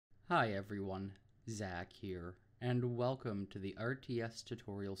Hi everyone, Zach here, and welcome to the RTS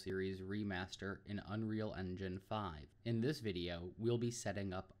tutorial series Remaster in Unreal Engine 5. In this video, we'll be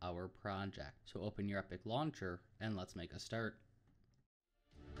setting up our project, so open your Epic Launcher and let's make a start.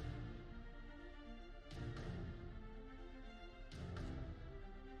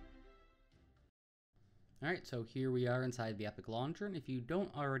 Alright, so here we are inside the Epic Launcher, and if you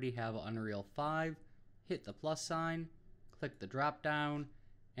don't already have Unreal 5, hit the plus sign, click the drop down,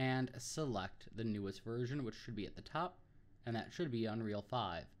 and select the newest version, which should be at the top, and that should be Unreal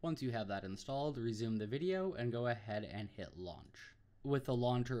 5. Once you have that installed, resume the video and go ahead and hit launch. With the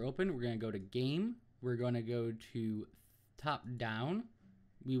launcher open, we're going to go to Game, we're going to go to top down,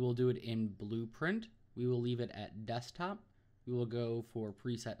 we will do it in Blueprint, we will leave it at Desktop, we will go for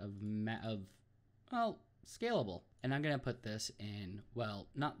preset of Scalable. And I'm going to put this in, well,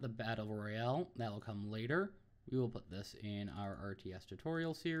 not the Battle Royale, that'll come later. We will put this in our RTS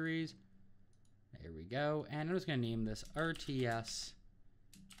tutorial series. There we go. And I'm just going to name this RTS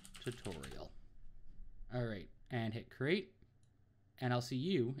tutorial. All right, and hit create. And I'll see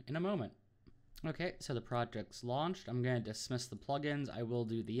you in a moment. Okay, so the project's launched. I'm going to dismiss the plugins. I will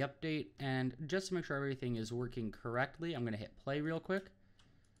do the update. And just to make sure everything is working correctly, I'm going to hit play real quick.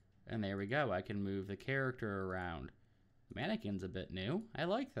 And there we go. I can move the character around. Mannequin's a bit new. I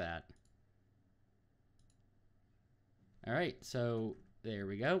like that. All right, so there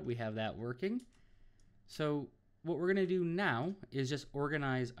we go. We have that working. So what we're going to do now is just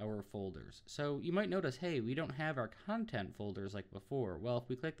organize our folders. So you might notice, hey, we don't have our content folders like before. Well, if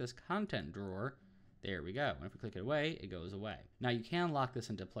we click this content drawer, there we go. And if we click it away, it goes away. Now you can lock this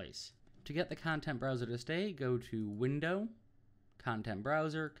into place. To get the content browser to stay, go to Window, Content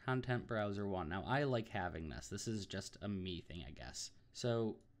Browser 1. Now I like having this. This is just a me thing, I guess.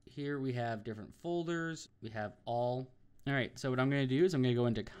 So here we have different folders. We have all. All right, so what I'm going to do is I'm going to go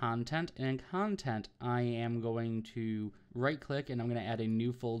into Content, and in Content, I am going to right-click, and I'm going to add a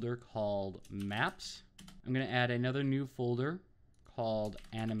new folder called Maps. I'm going to add another new folder called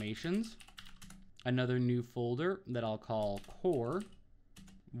Animations, another new folder that I'll call Core,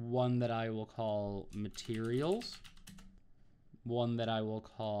 one that I will call Materials, one that I will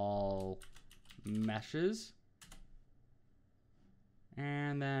call Meshes,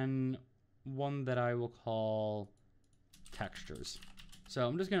 and then one that I will call Textures. So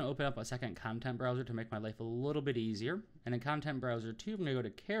I'm just going to open up a second content browser to make my life a little bit easier. And in Content Browser 2, I'm going to go to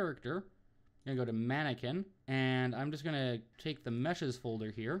Character, I'm going to go to Mannequin, and I'm just going to take the Meshes folder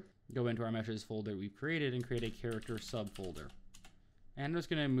here, go into our Meshes folder we've created, and create a character subfolder. And I'm just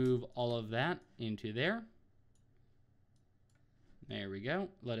going to move all of that into there. There we go.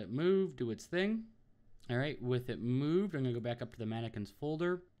 Let it move, do its thing. All right, with it moved, I'm going to go back up to the Mannequins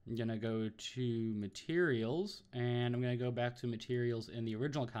folder. I'm going to go to Materials, and I'm going to go back to Materials in the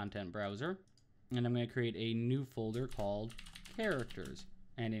original content browser. And I'm going to create a new folder called Characters.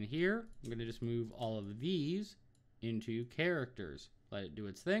 And in here, I'm going to just move all of these into Characters. Let it do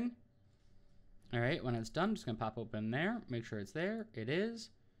its thing. All right, when it's done, I'm just going to pop open there, make sure it's there. It is.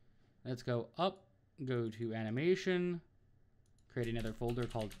 Let's go up, go to Animation, create another folder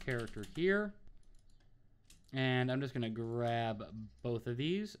called Character here. And I'm just going to grab both of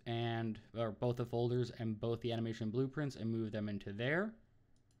these or both the folders and both the animation blueprints and move them into there.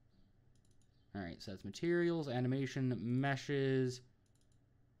 All right, so that's Materials, Animation, Meshes,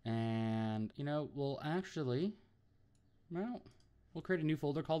 and we'll create a new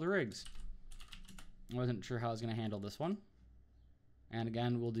folder called Rigs. I wasn't sure how I was going to handle this one. And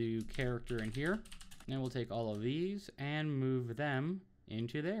again, we'll do Character in here, and we'll take all of these and move them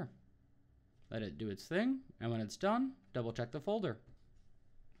into there. Let it do its thing, and when it's done, double check the folder.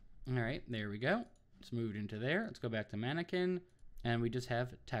 All right, there we go. It's moved into there. Let's go back to Mannequin, and we just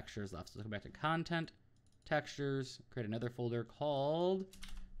have Textures left. So let's go back to Content, Textures, create another folder called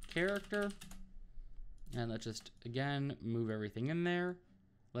Character, and let's just, again, move everything in there.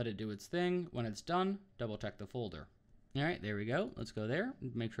 Let it do its thing. When it's done, double check the folder. All right, there we go. Let's go there,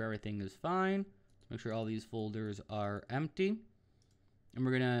 make sure everything is fine. Let's make sure all these folders are empty, and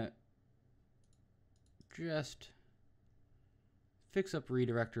we're gonna just fix up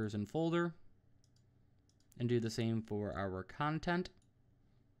redirectors and folder and do the same for our content.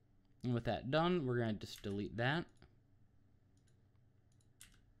 And with that done, we're going to just delete that.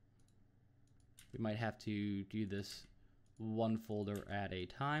 We might have to do this one folder at a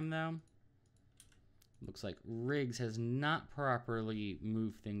time though. Looks like Rigs has not properly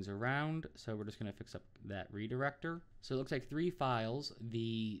moved things around, so we're just going to fix up that redirector. So it looks like 3 files,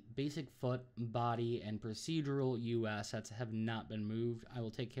 the basic foot, body, and procedural UE assets have not been moved. I will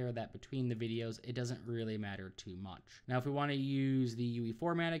take care of that between the videos. It doesn't really matter too much. Now, if we want to use the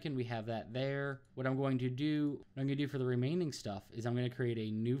UE4 mannequin, we have that there. What I'm going to do for the remaining stuff is I'm going to create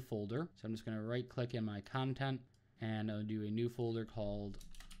a new folder. So I'm just going to right click in my content and I'll do a new folder called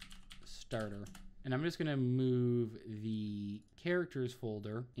Starter. And I'm just going to move the characters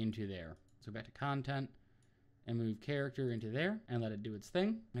folder into there. So back to content and move character into there and let it do its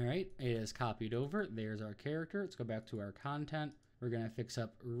thing. All right, it is copied over. There's our character. Let's go back to our content. We're going to fix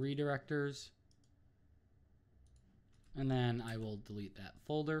up redirectors. And then I will delete that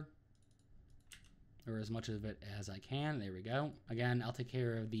folder, or as much of it as I can. There we go. Again, I'll take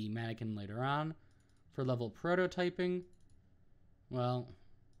care of the mannequin later on. For level prototyping, well,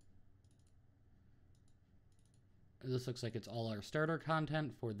 this looks like it's all our starter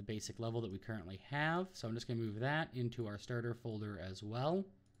content for the basic level that we currently have. So I'm just going to move that into our starter folder as well.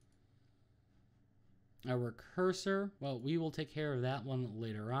 Our cursor, well, we will take care of that one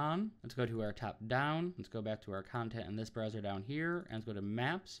later on. Let's go to our top down. Let's go back to our content in this browser down here and let's go to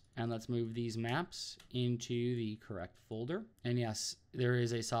maps and let's move these maps into the correct folder. And yes, there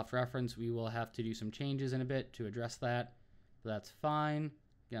is a soft reference. We will have to do some changes in a bit to address that, but that's fine.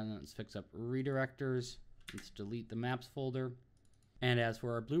 Again, let's fix up redirectors. Let's delete the maps folder. And as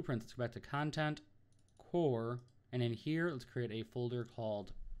for our blueprints, let's go back to content, core, and in here, let's create a folder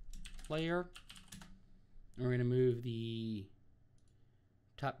called player. And we're going to move the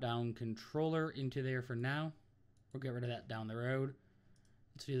top-down controller into there for now. We'll get rid of that down the road.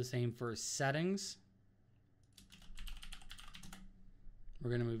 Let's do the same for settings.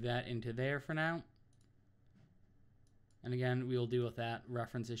 We're going to move that into there for now. And again, we'll deal with that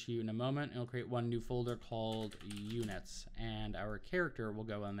reference issue in a moment. It'll create one new folder called units, and our character will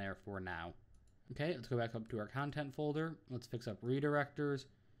go in there for now. Okay, let's go back up to our content folder. Let's fix up redirectors,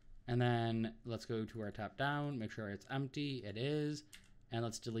 and then let's go to our top down, make sure it's empty. It is, and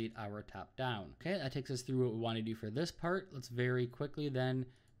let's delete our top down. Okay, that takes us through what we want to do for this part. Let's very quickly then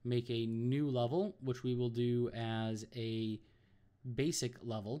make a new level, which we will do as a basic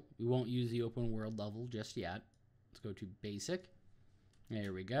level. We won't use the open world level just yet. Let's go to basic.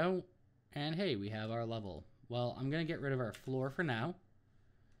 There we go. And hey, we have our level. Well, I'm going to get rid of our floor for now.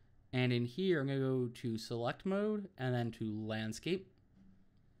 And in here, I'm going to go to select mode and then to landscape.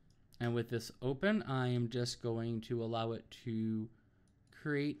 And with this open, I am just going to allow it to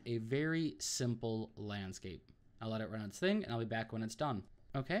create a very simple landscape. I'll let it run its thing and I'll be back when it's done.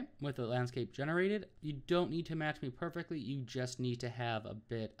 Okay, with the landscape generated, you don't need to match me perfectly. You just need to have a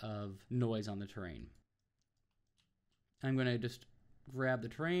bit of noise on the terrain. I'm going to just grab the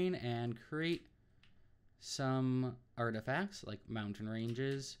terrain and create some artifacts like mountain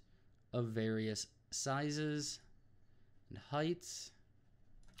ranges of various sizes and heights.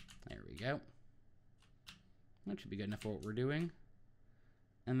 There we go. That should be good enough for what we're doing.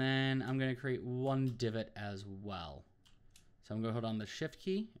 And then I'm going to create one divot as well. So I'm going to hold on the shift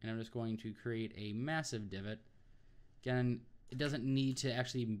key and I'm just going to create a massive divot. Again, it doesn't need to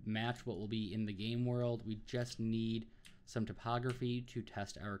actually match what will be in the game world. We just need some topography to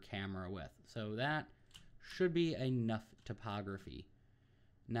test our camera with. So that should be enough topography.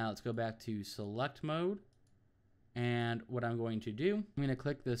 Now let's go back to select mode. And what I'm going to do, I'm going to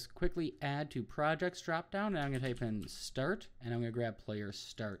click this quickly add to projects drop down and I'm going to type in start and I'm going to grab player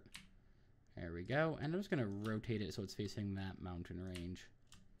start. There we go. And I'm just going to rotate it so it's facing that mountain range.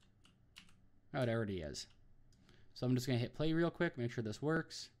 Oh, it already is. So I'm just going to hit play real quick, make sure this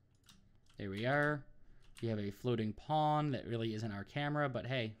works. There we are. We have a floating pawn that really isn't our camera, but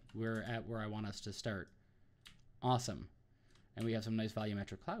hey, we're at where I want us to start. Awesome. And we have some nice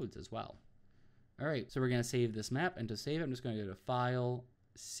volumetric clouds as well. All right, so we're going to save this map, and to save it, I'm just going to go to File,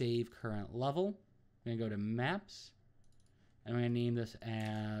 Save Current Level. I'm going to go to Maps, and I'm going to name this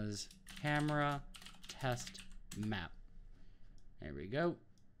as Camera Test Map. There we go.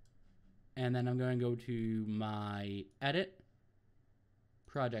 And then I'm going to go to my Edit,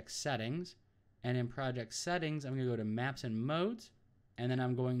 Project Settings, and in Project Settings, I'm going to go to Maps and Modes, and then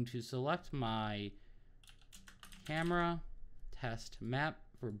I'm going to select my Camera Test Map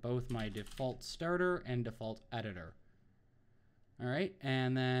for both my default starter and default editor. All right,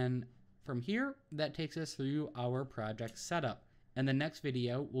 and then from here, that takes us through our project setup. and the next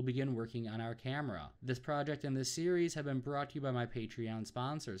video we'll begin working on our camera. This project and this series have been brought to you by my Patreon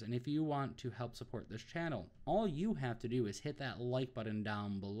sponsors, and if you want to help support this channel, all you have to do is hit that like button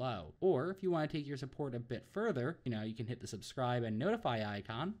down below. Or if you want to take your support a bit further, you can hit the subscribe and notify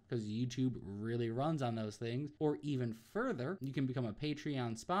icon, because YouTube really runs on those things. Or even further, you can become a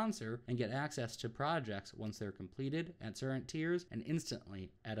Patreon sponsor and get access to projects once they're completed at certain tiers and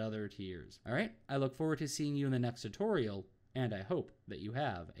instantly at other tiers. Alright, I look forward to seeing you in the next tutorial, and I hope that you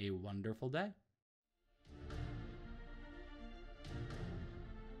have a wonderful day.